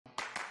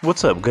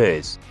What's up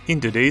guys?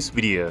 In today's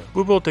video,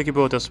 we will talk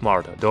about a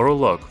smart door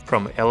lock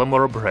from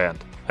Elamor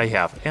brand. I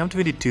have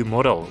M22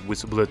 model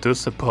with Bluetooth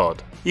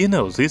support. You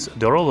know, this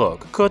door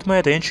lock caught my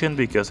attention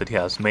because it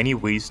has many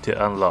ways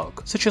to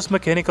unlock, such as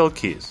mechanical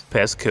keys,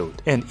 passcode,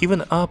 and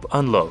even app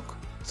unlock.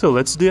 So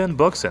let's do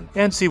unboxing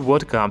and see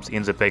what comes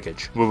in the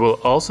package. We will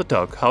also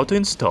talk how to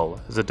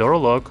install the door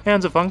lock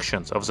and the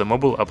functions of the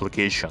mobile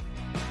application.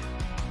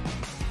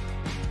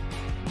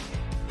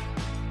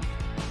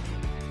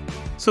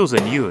 So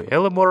the new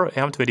Elamor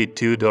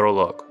M22 door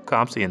lock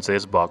comes in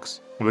this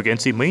box. We can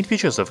see main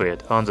features of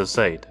it on the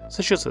side,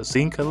 such as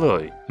zinc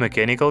alloy,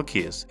 mechanical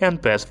keys,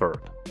 and password.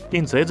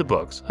 Inside the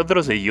box, there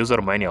is a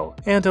user manual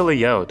and a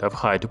layout of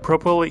how to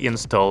properly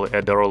install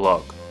a door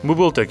lock. We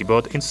will talk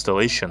about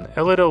installation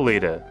a little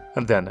later.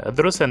 And then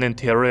there is an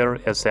interior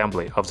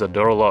assembly of the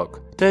door lock,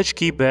 touch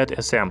keypad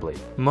assembly,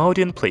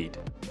 mounting plate,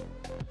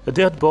 a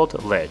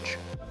deadbolt latch,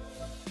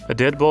 a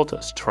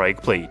deadbolt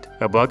strike plate,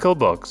 a buckle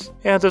box,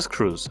 and the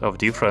screws of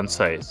different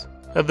size.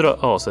 There are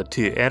also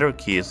 2 enter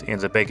keys in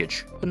the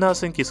package.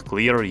 Nothing is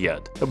clear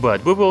yet,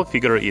 but we will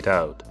figure it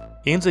out.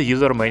 In the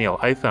user manual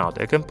I found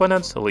a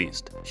components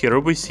list. Here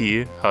we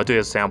see how to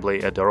assemble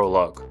a door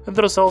lock.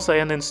 There is also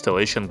an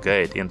installation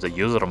guide in the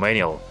user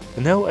manual.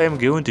 Now I am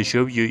going to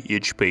show you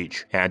each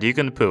page, and you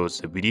can pause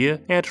the video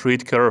and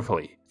read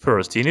carefully.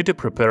 First, you need to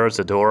prepare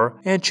the door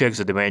and check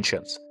the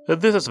dimensions.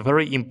 This is a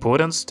very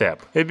important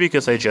step,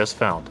 because I just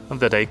found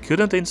that I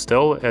couldn't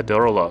install a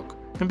door lock,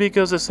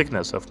 because the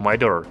thickness of my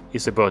door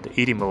is about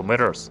 80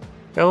 mm.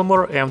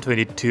 Elamor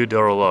M22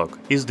 door lock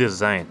is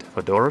designed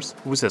for doors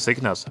with a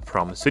thickness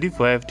from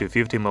 35 to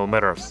 50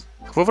 mm.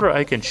 However,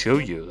 I can show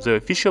you the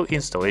official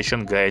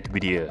installation guide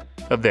video.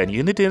 Then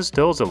you need to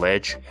install the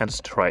latch and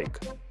strike.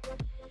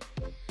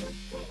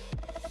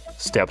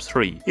 Step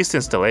 3 is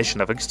installation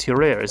of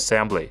exterior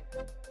assembly.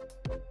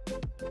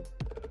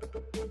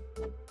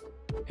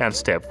 And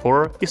step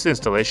 4 is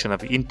installation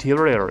of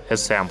interior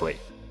assembly.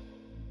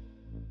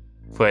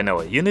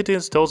 Finally, you need to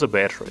install the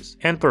batteries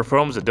and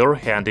perform the door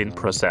handing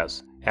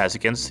process. As you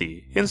can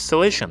see,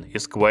 installation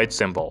is quite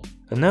simple.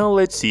 Now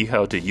let's see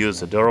how to use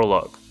the door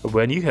lock.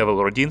 When you have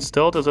already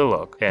installed the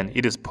lock and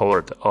it is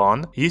powered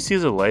on, you see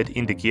the light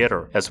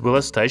indicator as well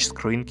as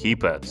touchscreen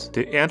keypads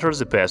to enter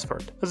the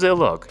password, the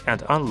lock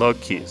and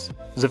unlock keys.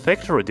 The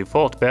factory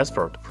default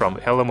password from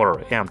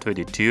Elamor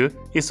M22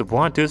 is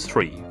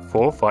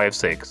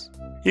 123456.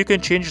 You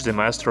can change the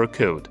master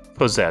code.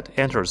 For that,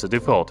 enter the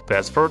default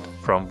password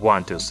from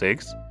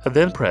 126,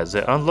 then press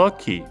the unlock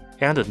key,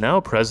 and now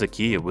press the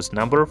key with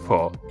number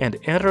 4 and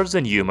enter the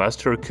new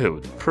master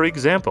code, for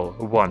example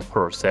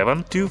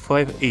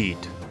 147258.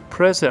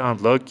 Press the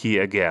unlock key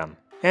again.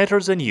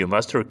 Enter the new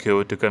master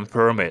code to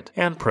confirm it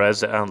and press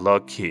the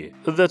unlock key.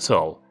 That's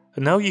all.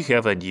 Now you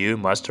have a new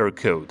master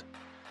code.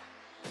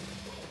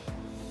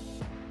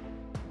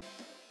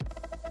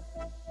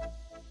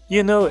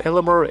 You know,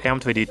 Elamor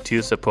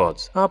M22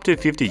 supports up to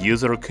 50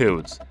 user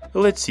codes.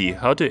 Let's see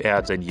how to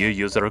add the new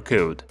user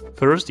code.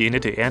 First, you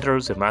need to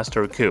enter the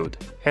master code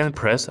and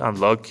press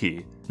unlock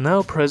key.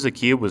 Now press the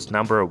key with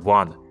number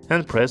 1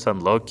 and press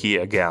unlock key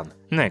again.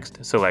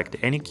 Next, select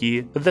any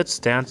key that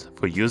stands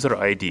for user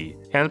ID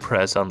and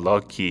press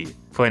unlock key.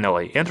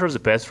 Finally, enter the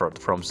password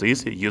from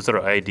this user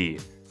ID.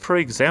 For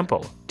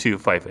example,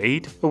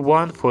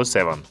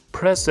 258147.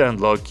 Press the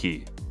unlock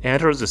key.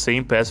 Enter the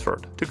same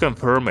password to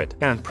confirm it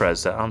and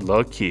press the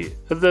unlock key.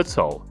 That's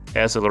all.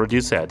 As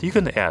already said, you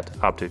can add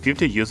up to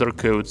 50 user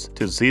codes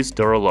to this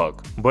door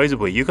lock. By the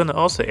way, you can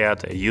also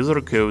add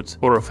user codes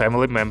for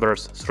family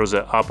members through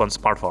the app on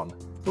smartphone.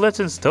 Let's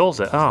install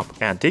the app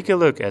and take a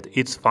look at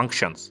its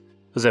functions.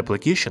 The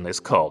application is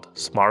called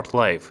Smart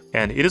Life,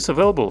 and it is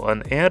available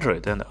on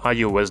Android and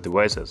iOS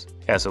devices.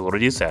 As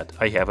already said,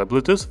 I have a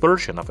Bluetooth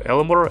version of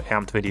Elamor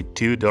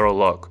M22 door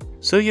lock,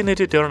 so you need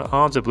to turn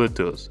on the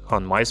Bluetooth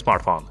on my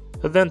smartphone.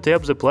 Then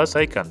tap the plus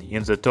icon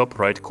in the top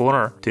right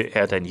corner to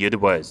add a new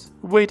device.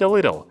 Wait a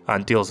little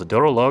until the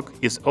door lock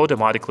is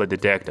automatically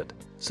detected.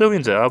 So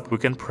in the app we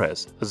can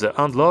press the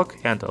unlock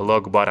and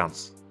lock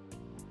buttons.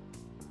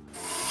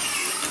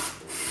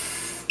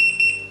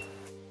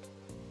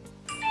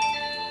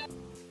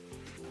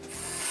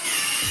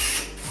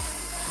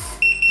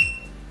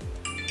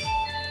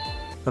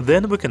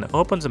 Then we can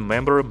open the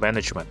member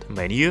management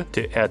menu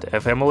to add a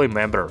family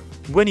member.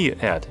 When you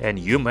add a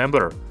new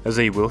member,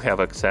 they will have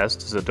access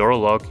to the door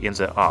lock in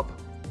the app.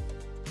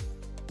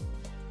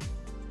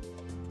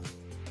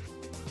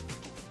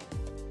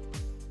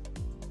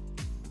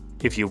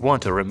 If you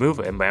want to remove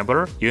a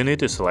member, you need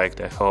to select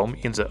a home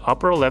in the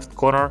upper left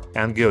corner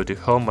and go to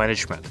Home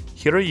Management.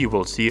 Here you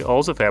will see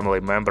all the family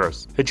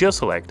members. Just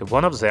select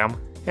one of them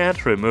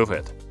and remove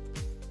it.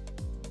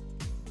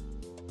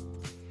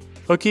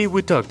 Okay,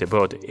 we talked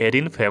about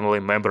adding family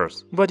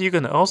members, but you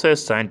can also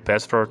assign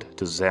password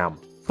to them.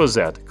 For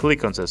that,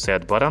 click on the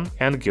Set button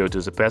and go to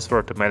the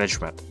Password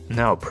Management.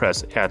 Now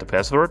press Add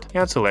Password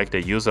and select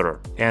a user.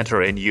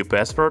 Enter a new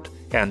password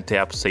and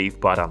tap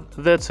Save button.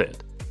 That's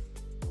it.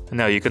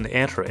 Now you can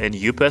enter a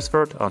new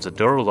password on the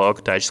door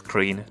lock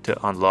touchscreen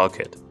to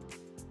unlock it.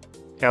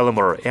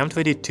 Elamor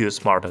M22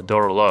 Smart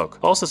Door Lock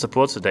also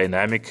supports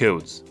dynamic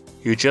codes.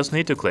 You just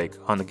need to click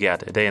on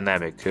Get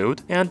Dynamic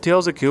Code and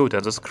tell the code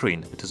on the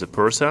screen to the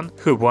person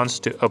who wants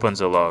to open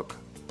the lock.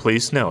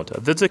 Please note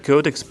that the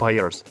code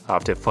expires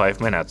after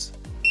 5 minutes.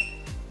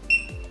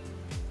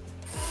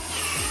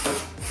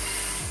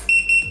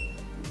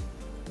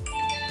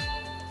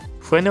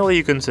 Finally,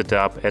 you can set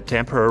up a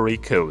temporary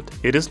code.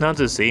 It is not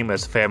the same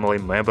as family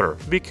member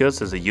because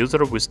the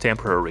user with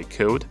temporary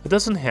code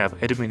doesn't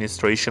have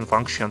administration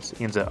functions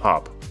in the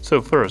app.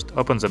 So first,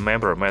 open the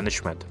Member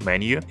Management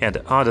menu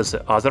and under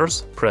the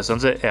Others, press on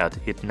the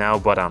Add It Now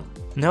button.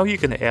 Now you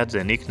can add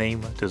the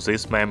nickname to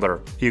this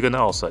member. You can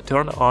also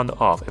turn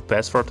on/off a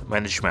password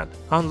management,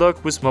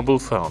 unlock with mobile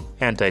phone,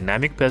 and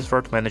dynamic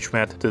password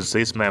management to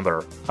this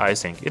member. I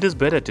think it is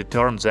better to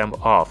turn them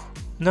off.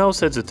 Now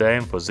set the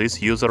time for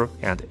this user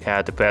and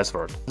add the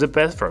password. The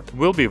password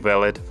will be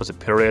valid for the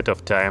period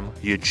of time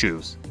you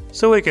choose.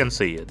 So we can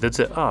see that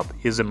the app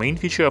is the main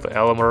feature of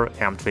Elamor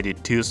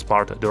M22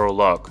 Smart Door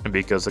Lock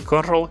because the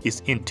control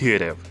is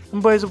intuitive.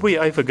 By the way,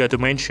 I forgot to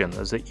mention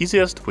the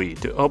easiest way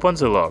to open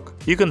the lock.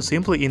 You can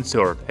simply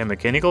insert a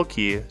mechanical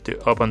key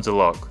to open the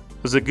lock.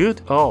 The good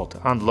old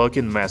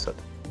unlocking method.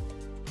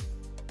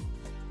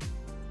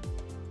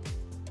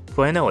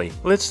 Finally,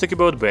 let's talk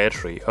about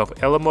battery of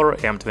Elamor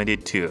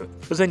M22.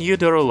 The new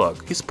door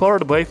lock is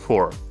powered by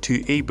 4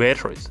 2A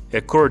batteries.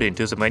 According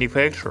to the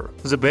manufacturer,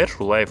 the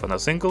battery life on a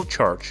single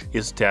charge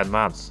is 10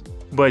 months.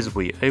 By the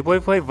way, a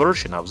Wi-Fi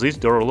version of this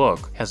door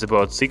lock has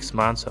about 6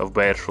 months of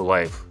battery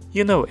life.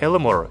 You know,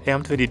 Elamor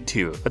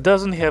M22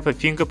 doesn't have a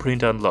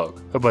fingerprint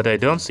unlock, but I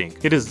don't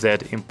think it is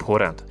that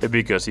important,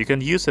 because you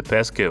can use a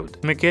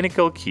passcode,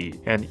 mechanical key,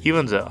 and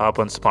even the app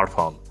on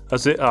smartphone.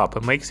 The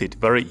app makes it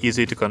very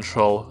easy to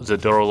control the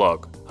door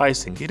lock. I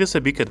think it is a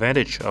big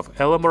advantage of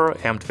Elamor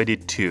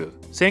M22.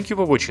 Thank you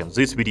for watching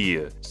this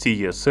video. See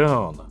you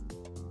soon!